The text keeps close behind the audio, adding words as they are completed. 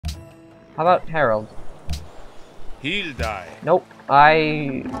How about Harold? He'll die. Nope.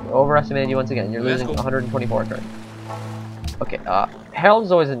 I overestimated you once again. You're Let's losing go. 124 turns. Okay,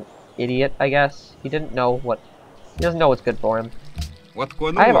 Harold's always an idiot, I guess. He doesn't know what's good for him.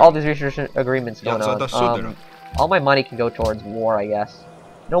 I have all these research agreements going on. All my money can go towards war, I guess.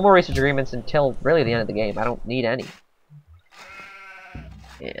 No more research agreements until really the end of the game. I don't need any.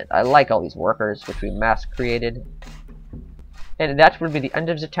 And I like all these workers, which we mass created. And that would be the end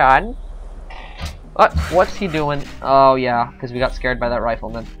of the turn. What's he doing? Oh yeah, because we got scared by that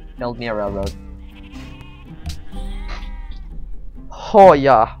rifleman. Build me a railroad. Oh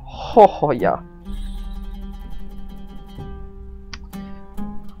yeah. Oh yeah.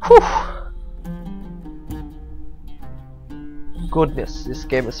 Whew. Goodness, this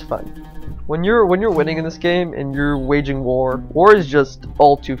game is fun. When you're winning in this game and you're waging war is just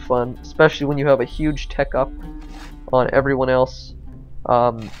all too fun, especially when you have a huge tech up on everyone else.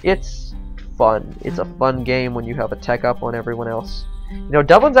 It's fun. It's a fun game when you have a tech up on everyone else. You know,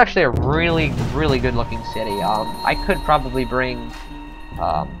 Dublin's actually a really, really good looking city. I could probably bring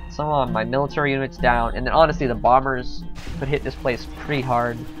some of my military units down, and then honestly the bombers could hit this place pretty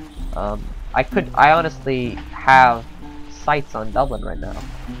hard. I honestly have sights on Dublin right now.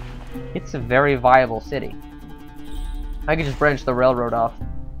 It's a very viable city. I could just branch the railroad off,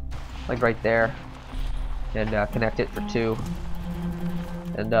 like right there, and connect it for 2.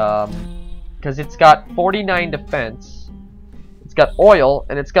 And because it's got 49 defense, it's got oil,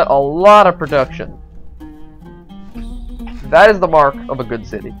 and it's got a lot of production. That is the mark of a good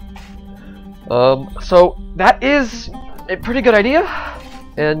city. So that is a pretty good idea.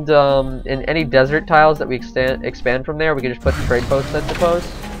 And in any desert tiles that we expand from there, we can just put trade posts, I suppose.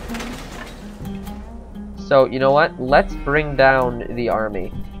 So, you know what? Let's bring down the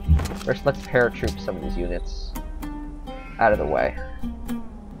army. First, let's paratroop some of these units out of the way.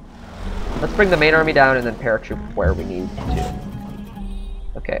 Let's bring the main army down and then paratroop where we need to.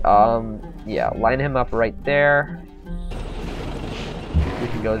 Okay, yeah, line him up right there. We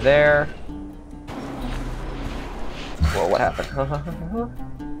can go there. Whoa, what happened?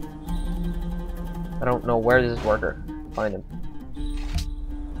 I don't know where is this worker. Find him.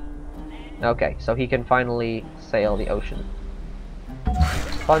 Okay, so he can finally sail the ocean.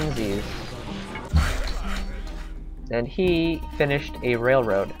 Funsies. And he finished a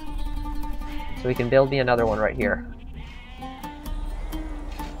railroad. So we can build me another one right here.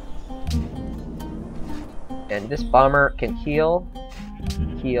 And this bomber can heal.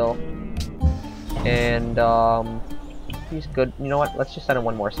 And he's good. You know what? Let's just send him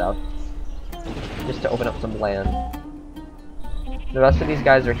one more south. Just to open up some land. The rest of these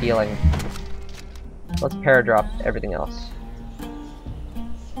guys are healing. Let's paradrop everything else.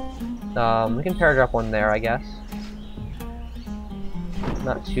 We can paradrop one there, I guess. It's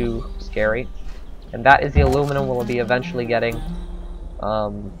not too scary. And that is the aluminum we'll be eventually getting.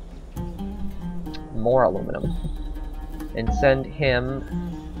 More aluminum. And send him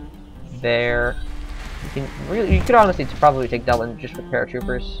there. You could honestly probably take Dublin just with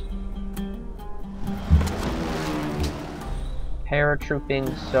paratroopers.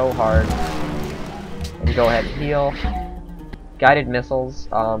 Paratrooping so hard. And go ahead and heal. Guided missiles.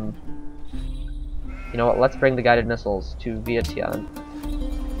 You know what? Let's bring the guided missiles to Vientiane,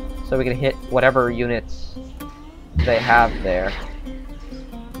 so we can hit whatever units they have there.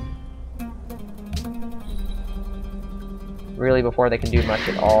 Really, before they can do much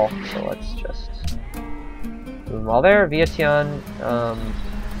at all. So let's just move them all there. Vientiane,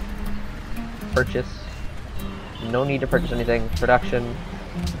 purchase. No need to purchase anything. Production.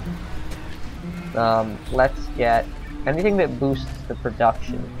 Let's get anything that boosts the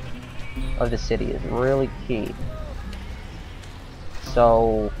production of the city is really key.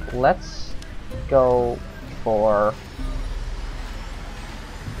 So let's go for.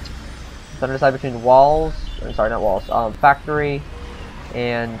 So I'm decide between walls. Sorry, not walls. Factory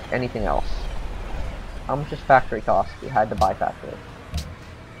and anything else. How much does factory cost? We had to buy factory.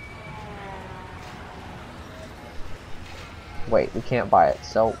 Wait, we can't buy it.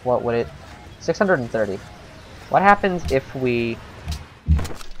 So what would it? 630. What happens if we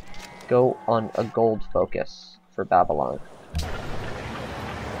go on a gold focus for Babylon?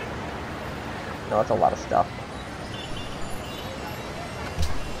 No, that's a lot of stuff.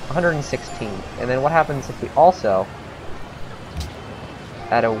 116. And then what happens if we also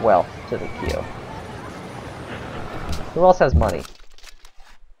add a wealth to the queue? Who else has money?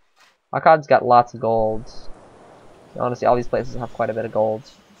 Akkad's got lots of golds. Honestly, all these places have quite a bit of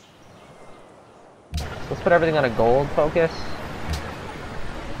golds. So let's put everything on a gold focus,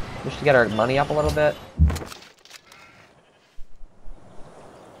 just to get our money up a little bit.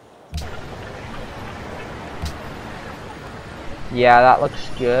 Yeah, that looks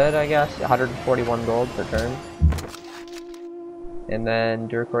good, I guess. 141 gold per turn. And then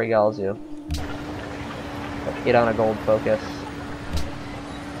Durkori Galzu. 8 on a gold focus.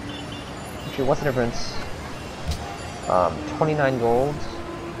 Actually, what's the difference? 29 gold.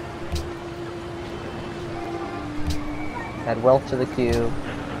 Add wealth to the queue.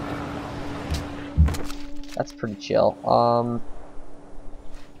 That's pretty chill.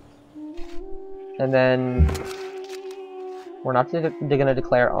 And then we're not gonna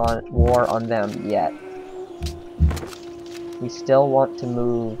declare war on them yet. We still want to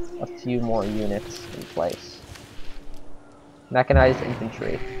move a few more units in place. Mechanized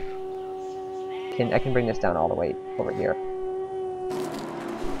infantry. I can bring this down all the way over here.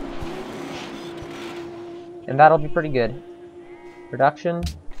 And that'll be pretty good. Production.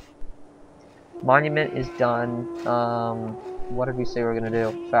 Monument is done. What did we say we were gonna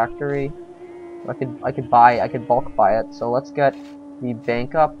do? Factory. I could bulk buy it. So let's get the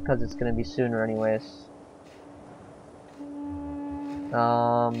bank up because it's gonna be sooner anyways.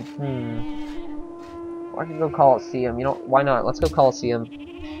 I could go Coliseum. You know, why not? Let's go Coliseum.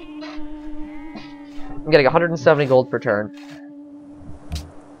 I'm getting 170 gold per turn.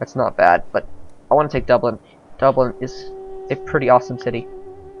 That's not bad, but I want to take Dublin. Dublin is a pretty awesome city.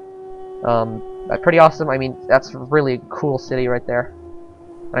 By pretty awesome, I mean that's a really cool city right there.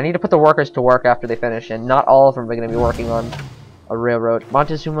 I need to put the workers to work after they finish, and not all of them are going to be working on a railroad.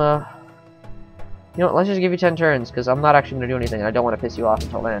 Montezuma, you know what, let's just give you 10 turns, because I'm not actually going to do anything, and I don't want to piss you off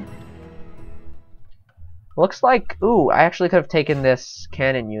until then. Looks like, ooh, I actually could have taken this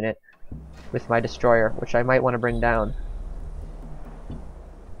cannon unit with my destroyer, which I might want to bring down.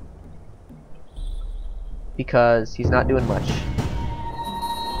 Because he's not doing much.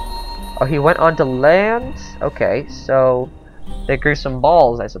 Oh, he went onto land? Okay, so they grew some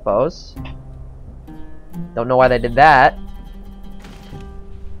balls, I suppose. Don't know why they did that.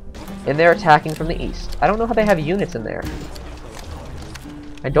 And they're attacking from the east. I don't know how they have units in there.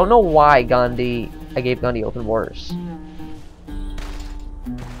 I don't know why I gave Gandhi open borders.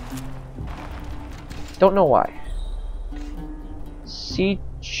 Don't know why.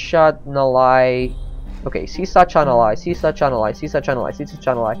 Sichanalai. Okay, Sisachanalai, Sisachanalai, Sisachanalai,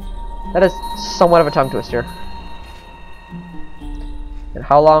 Sisachanalai. That is somewhat of a tongue twister. And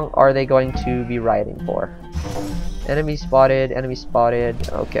how long are they going to be rioting for? Enemy spotted, enemy spotted.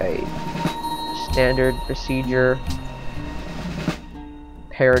 Okay. Standard procedure.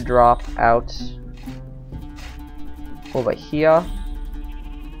 Paradrop out over here.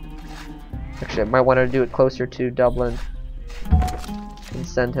 Actually, I might want to do it closer to Dublin and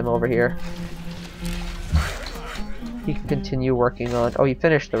send him over here. He can continue working on. Oh, he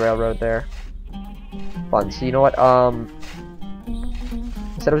finished the railroad there. Fun. So you know what? I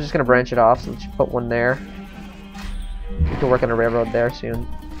said I was just gonna branch it off, so let's put one there. We can work on a railroad there soon.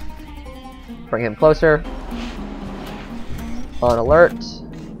 Bring him closer. On alert.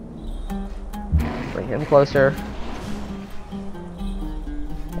 Bring him closer.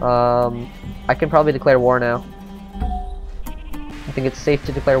 I can probably declare war now. I think it's safe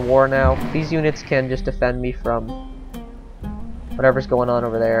to declare war now. These units can just defend me from whatever's going on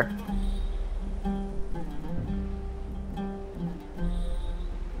over there.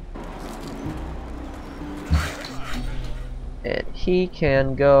 And he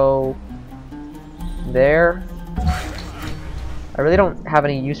can go there. I really don't have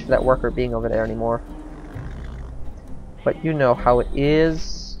any use for that worker being over there anymore. But you know how it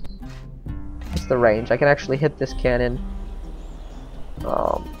is. It's the range. I can actually hit this cannon.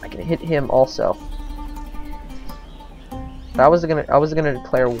 I can hit him also. I was gonna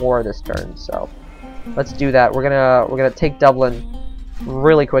declare war this turn, so let's do that. We're gonna take Dublin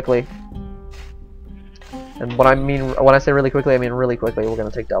really quickly. And when I say really quickly, I mean really quickly. We're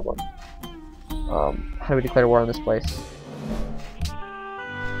gonna take Dublin. How do we declare war on this place?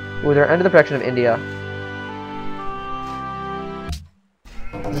 Ooh, they're under the protection of India.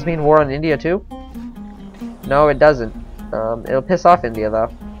 Does this mean war on India too? No, it doesn't. It'll piss off India though.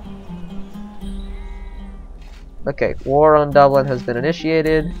 Okay, war on Dublin has been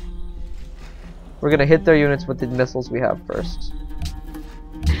initiated. We're gonna hit their units with the missiles we have first.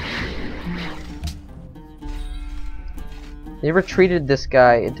 They retreated this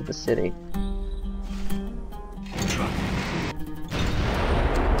guy into the city.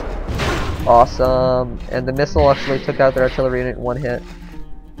 Awesome. And the missile actually took out their artillery unit in one hit.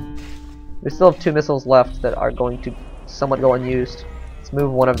 We still have 2 missiles left that are going to somewhat go unused. Let's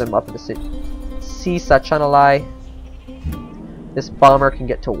move one of them up to the city. Sachanalai. This bomber can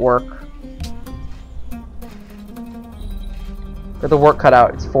get to work. Got the work cut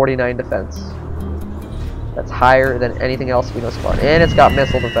out. It's 49 defense. That's higher than anything else we know so far. And it's got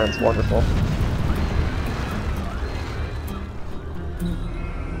missile defense. Wonderful.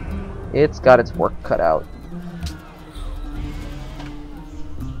 It's got its work cut out.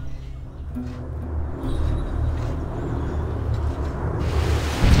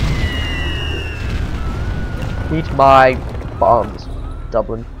 Eat my bombs,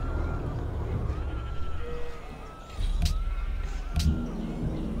 Dublin.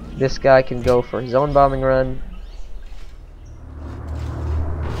 This guy can go for his own bombing run.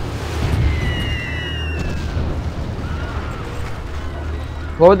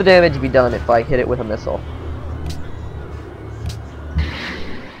 What would the damage be done if I hit it with a missile?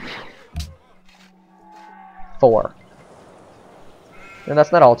 Four. And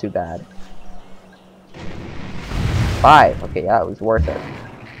that's not all too bad. 5. Okay, yeah, it was worth it.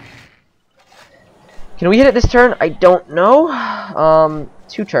 Can we hit it this turn? I don't know.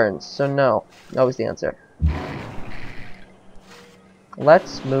 2 turns, so no. No is the answer.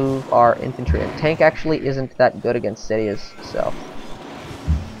 Let's move our infantry. And tank actually isn't that good against cities, so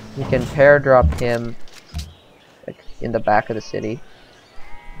we can pair drop him like in the back of the city.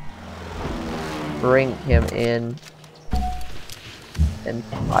 Bring him in. And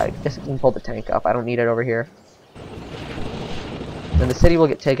I guess I can pull the tank up. I don't need it over here. Then the city will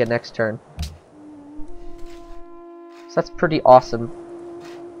get taken next turn. So that's pretty awesome.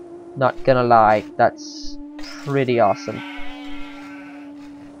 Not gonna lie, that's pretty awesome.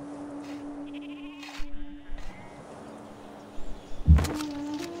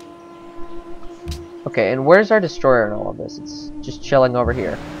 Okay, and where's our destroyer in all of this? It's just chilling over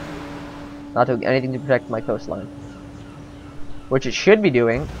here. Not doing anything to protect my coastline. Which it should be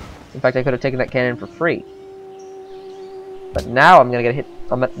doing. In fact, I could have taken that cannon for free. But now I'm gonna get hit.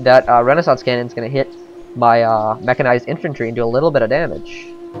 That Renaissance cannon's gonna hit my mechanized infantry and do a little bit of damage.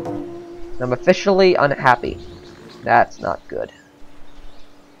 And I'm officially unhappy. That's not good.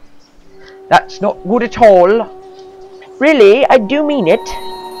 That's not good at all. Really, I do mean it.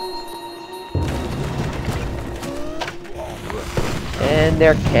 And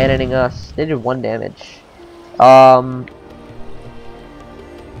they're cannoning us. They did 1 damage. Our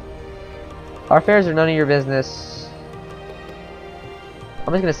affairs are none of your business.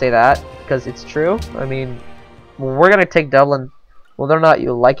 I'm just gonna say that because it's true. I mean, we're gonna take Dublin. Whether or not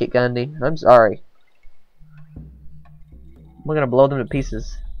you like it, Gandhi, I'm sorry. We're gonna blow them to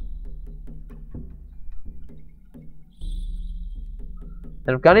pieces.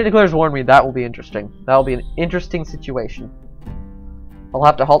 And if Gandhi declares war on me, that will be interesting. That will be an interesting situation. I'll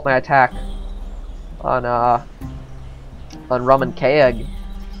have to halt my attack on Rum and Kayag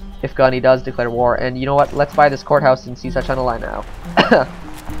if Gandhi does declare war. And you know what? Let's buy this courthouse in Seaside Channel now.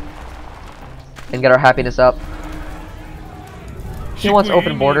 And get our happiness up. He wants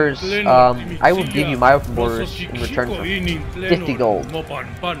open borders. I will give you my open borders in return for 50 gold.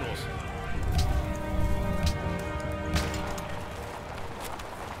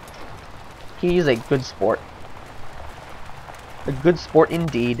 He's a good sport. A good sport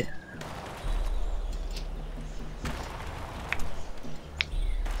indeed.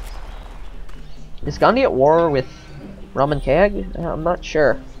 Is Gandhi at war with Rum and Kayag? I'm not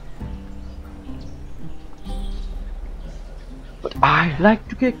sure. But I like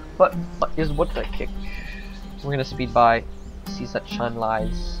to kick. But is what I kick. We're gonna speed by Seaside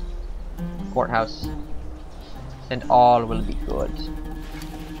Shanlai's courthouse, and all will be good.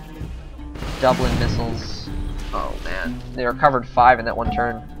 Dublin missiles. Oh man, they recovered 5 in that 1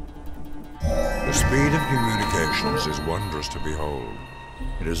 turn. The speed of communications is wondrous to behold.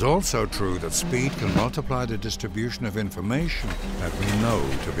 It is also true that speed can multiply the distribution of information that we know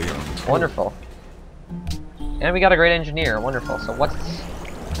to be untrue. Wonderful. And we got a great engineer. Wonderful. So what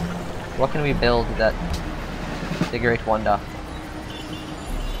can we build that the Great Wonder?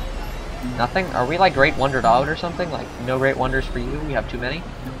 Nothing? Are we like Great Wondered out or something? Like no great wonders for you? We have too many?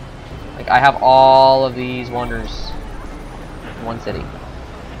 Like I have all of these wonders in 1 city.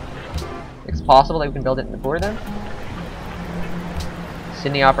 It's possible that we can build it in Nepal then?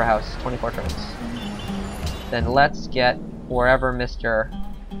 Sydney Opera House, 24 turns. Then let's get wherever Mr.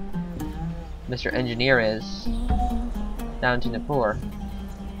 Engineer is down to Nepal.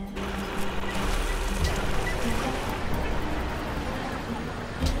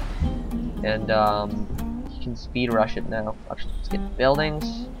 And you can speed rush it now. Actually, let's get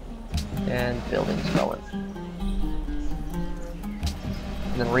buildings and buildings going.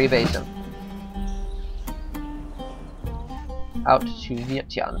 And then rebase him out to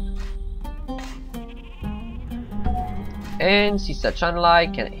Vientiane. And Sisa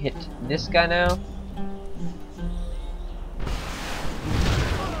Chanlai can hit this guy now.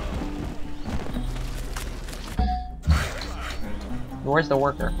 Where's the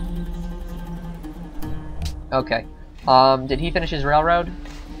worker? Okay. Did he finish his railroad?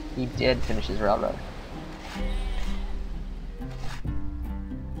 He did finish his railroad.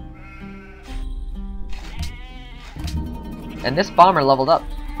 And this bomber leveled up.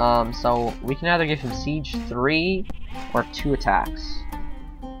 So we can either give him Siege 3 or 2 attacks.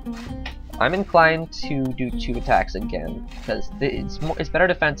 I'm inclined to do 2 attacks again because it's better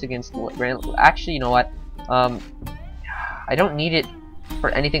defense against. Actually, you know what? I don't need it for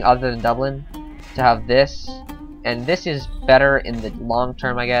anything other than Dublin to have this, and this is better in the long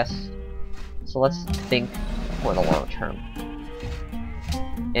term, I guess. So let's think for the long term.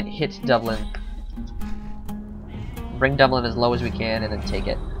 It hits Dublin. Bring Dublin as low as we can, and then take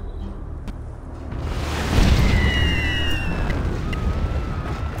it.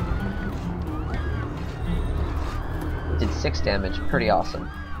 Did 6 damage, pretty awesome.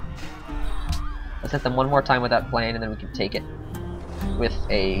 Let's hit them one more time with that plane, and then we can take it with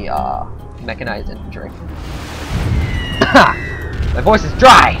a mechanized infantry. My voice is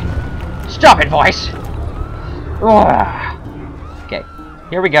dry! Stop it, voice! Ugh. Okay,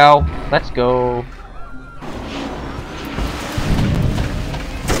 here we go. Let's go.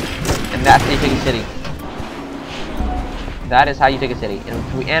 And that's how you take a city. That is how you take a city. And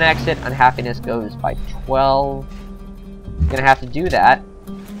if we annex it, unhappiness goes by 12. Gonna have to do that.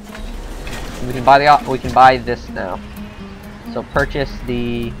 And we can buy this now. So purchase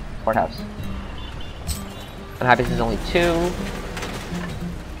the courthouse. Unhappiness is only 2.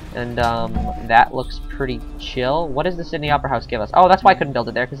 And that looks pretty chill. What does the Sydney Opera House give us? Oh, that's why I couldn't build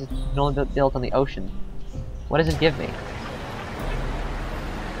it there, because it's only built on the ocean. What does it give me?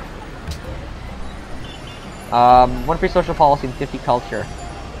 1 free social policy and 50 culture.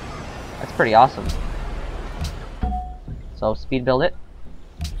 That's pretty awesome. So speed build it.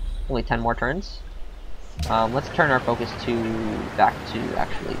 Only 10 more turns. Let's turn our focus back to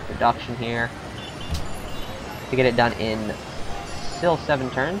actually production here. To get it done in still 7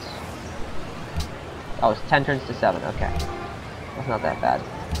 turns. Oh, it's 10 turns to 7. Okay, that's not that bad.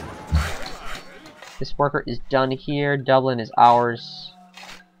 This worker is done here. Dublin is ours.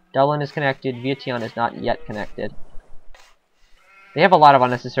 Dublin is connected. Vientiane is not yet connected. They have a lot of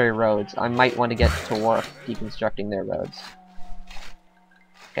unnecessary roads. I might want to get to work deconstructing their roads.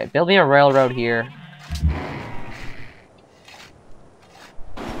 Okay, build me a railroad here.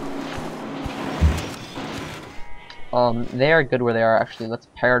 They are good where they are, actually. Let's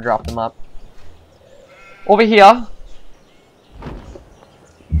drop them up. Over here!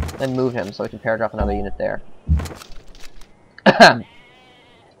 Then move him so we can drop another unit there.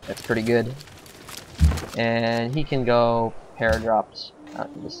 That's pretty good. And he can go dropped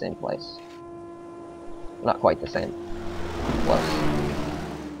out to the same place. Not quite the same. Close.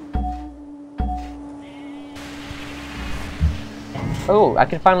 Oh, I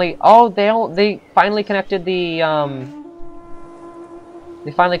can finally. Oh, they finally connected the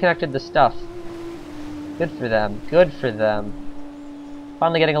They finally connected the stuff. Good for them. Good for them.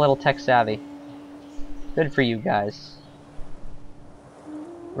 Finally getting a little tech savvy. Good for you guys.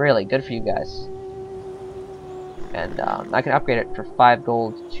 Really, good for you guys. And I can upgrade it for 5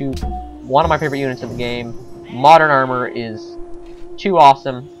 gold to one of my favorite units in the game. Modern armor is too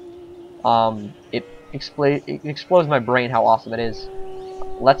awesome. It explodes my brain how awesome it is.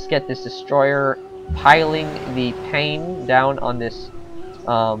 Let's get this destroyer piling the pain down on this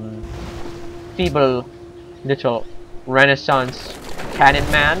feeble little Renaissance cannon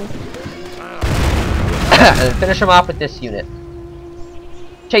man. And finish him off with this unit.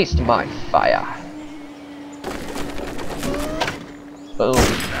 Taste my fire. Boom.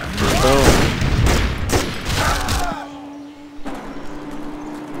 Boom.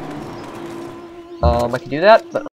 I can do that, but